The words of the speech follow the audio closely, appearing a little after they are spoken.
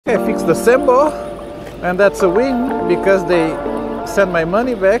I fixed the Sembo, and that's a win because they sent my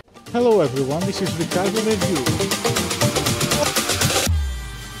money back. Hello everyone, this is Ricardo review.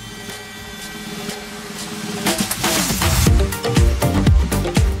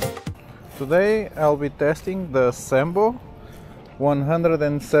 Today I'll be testing the Sembo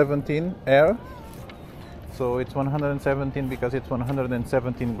 117 Air. So it's 117 because it's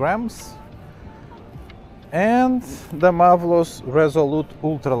 117 grams. And the Mavllos Resolute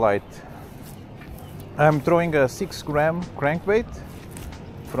Ultralight. I'm throwing a 6-gram crankbait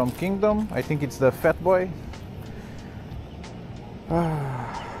from Kingdom. I think it's the Fat Boy.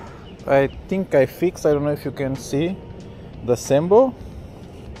 I think I fixed, I don't know if you can see, the Sembo.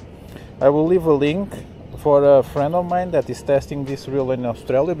 I will leave a link for a friend of mine that is testing this reel in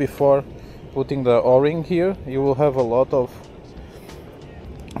Australia. Before putting the O-ring here, you will have a lot of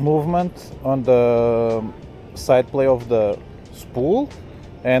movement on the side play of the spool,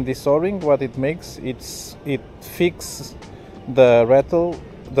 and this O-ring, what it makes, it fixes the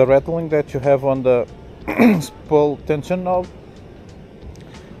rattling that you have on the spool tension knob.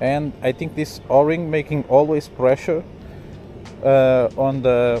 And I think this O-ring making always pressure on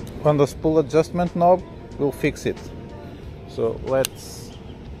the spool adjustment knob will fix it. So let's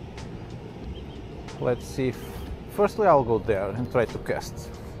see if, firstly I'll go there and try to cast.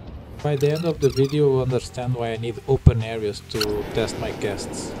 By the end of the video you'll understand why I need open areas to test my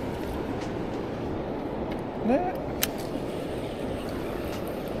casts.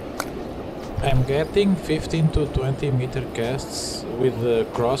 I'm getting 15 to 20 meter casts with the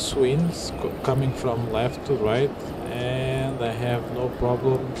cross winds coming from left to right, and I have no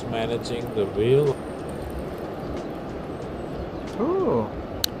problems managing the reel. Ooh,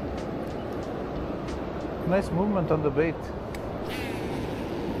 nice movement on the bait.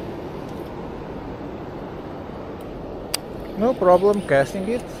 No problem casting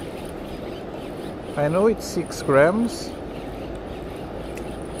it. I know it's 6 grams.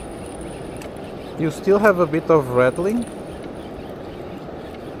 You still have a bit of rattling,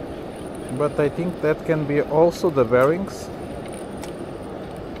 but I think that can be also the bearings.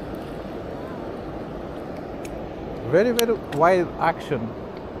 Very, very wide action.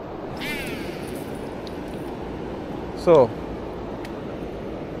 So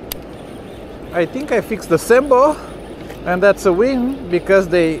I think I fixed the Sembo, and that's a win because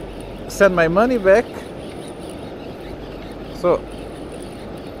they sent my money back. So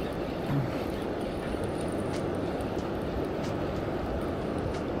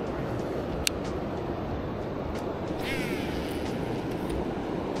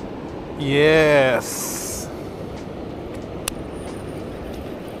yes,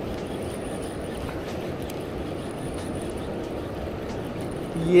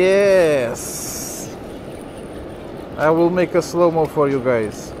 yes, I will make a slow-mo for you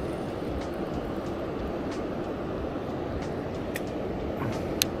guys.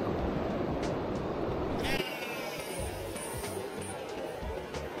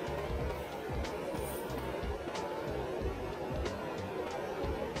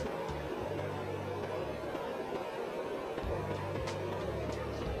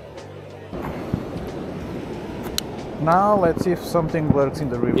 Now let's see if something works in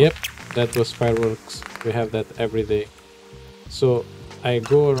the river. Yep, that was fireworks. We have that every day. So I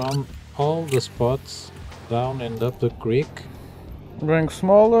go around all the spots, down and up the creek. Going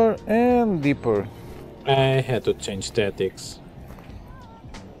smaller and deeper. I had to change statics.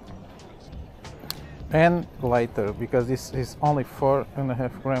 And lighter, because this is only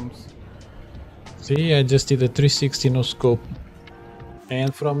 4.5 grams. See, I just did a 360 no scope.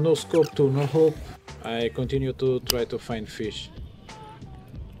 And from no scope to no hope, I continue to try to find fish.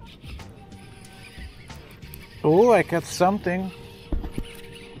 Oh, I caught something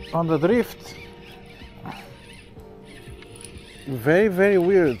on the drift. Very, very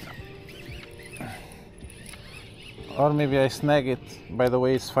weird. Or maybe I snag it by the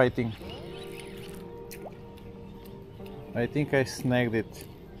way it's fighting. I think I snagged it.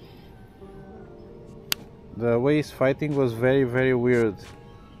 The way it's fighting was very, very weird.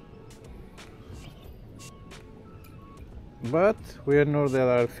 But we know there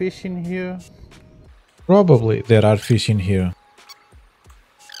are fish in here. Probably there are fish in here.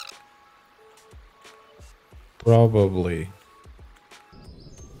 Probably.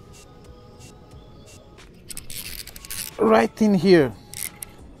 Right in here,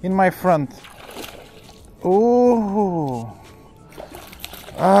 in my front. Oh,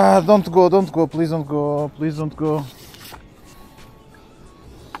 don't go, please don't go, please don't go.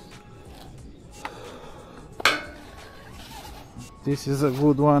 This is a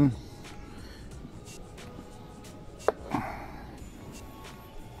good one.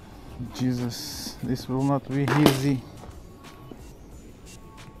 Jesus, this will not be easy.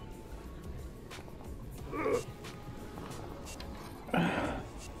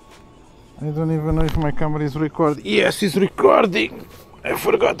 I don't even know if my camera is recording. Yes, it's recording! I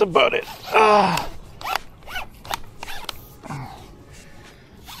forgot about it.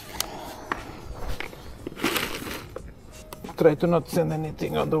 Try to not send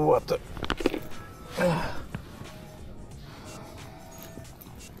anything on the water.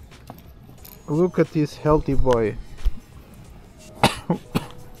 Look at this healthy boy.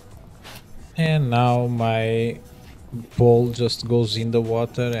 And now my ball just goes in the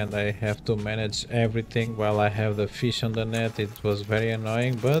water and I have to manage everything while I have the fish on the net. It was very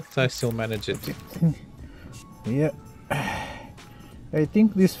annoying, but I still manage it. Yeah, I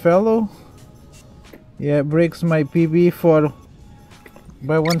think this fellow breaks my PB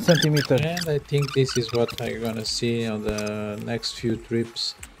by 1 centimeter. And I think this is what I'm gonna see on the next few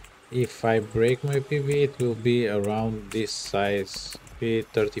trips. If I break my PB, it will be around this size, be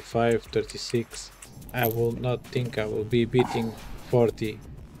 35, 36. I will not think I will be beating 40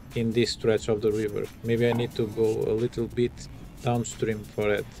 in this stretch of the river. Maybe I need to go a little bit downstream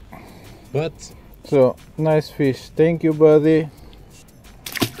for it. But so nice fish. Thank you, buddy.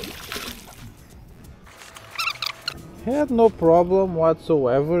 Had no problem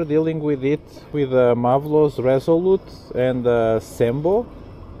whatsoever dealing with it with Mavllos Resolute and Sembo.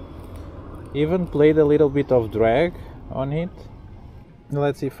 Even played a little bit of drag on it.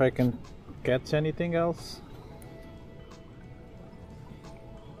 Let's see if I can catch anything else.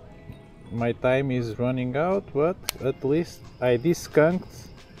 My time is running out, but at least I deskunked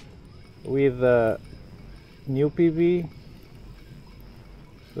with a new PB.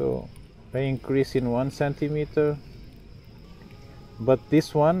 So I increased in 1 centimeter. But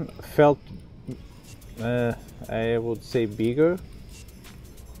this one felt, I would say, bigger.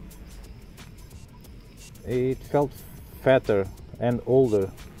 It felt fatter and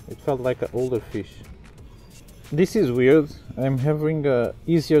older. It felt like an older fish. This is weird. I'm having a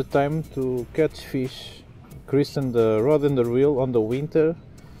easier time to catch fish, christen the rod and the reel on the winter,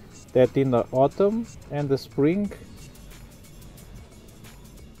 that in the autumn and the spring.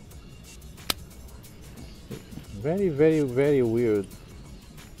 Very, very, very weird.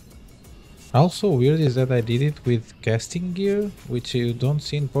 also weird is that I did it with casting gear, which you don't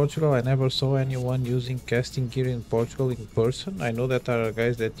see in Portugal. I never saw anyone using casting gear in Portugal in person. I know that there are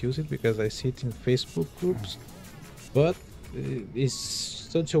guys that use it because I see it in Facebook groups, but it's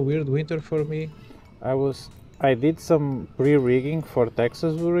such a weird winter for me. I did some pre-rigging for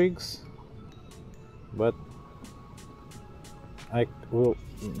Texas rigs, but I will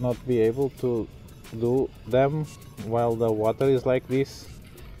not be able to do them while the water is like this.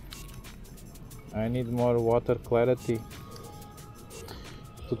 I need more water clarity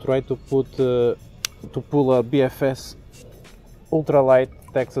to try to pull a BFS Ultralight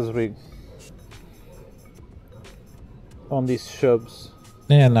Texas rig on these shubs.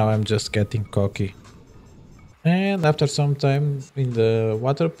 And now I'm just getting cocky. And after some time in the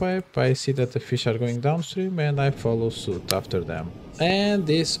water pipe, I see that the fish are going downstream and I follow suit after them. And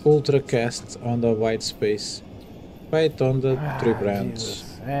this ultra casts on the white space, right on the tree branch.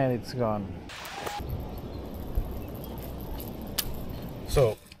 Jesus. And it's gone.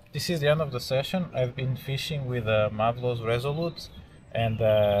 So this is the end of the session. I've been fishing with Mavllos Resolute and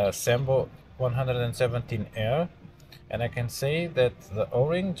Sembo 117 Air, and I can say that the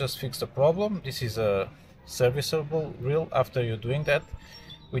O-ring just fixed the problem. This is a serviceable reel after you're doing that,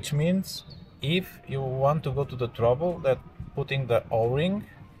 which means if you want to go to the trouble that putting the O-ring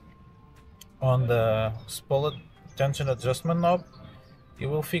on the spooled tension adjustment knob, you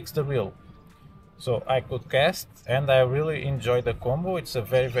will fix the reel. So I could cast and I really enjoyed the combo. It's a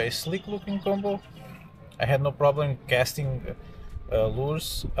very, very slick looking combo. I had no problem casting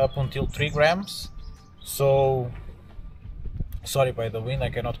lures up until 3 grams. So sorry by the wind, I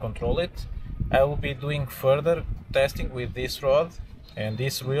cannot control it. I will be doing further testing with this rod and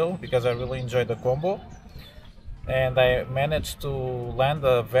this reel because I really enjoyed the combo. And I managed to land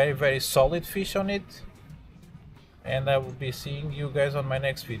a very, very solid fish on it. And I will be seeing you guys on my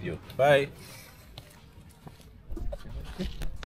next video. Bye!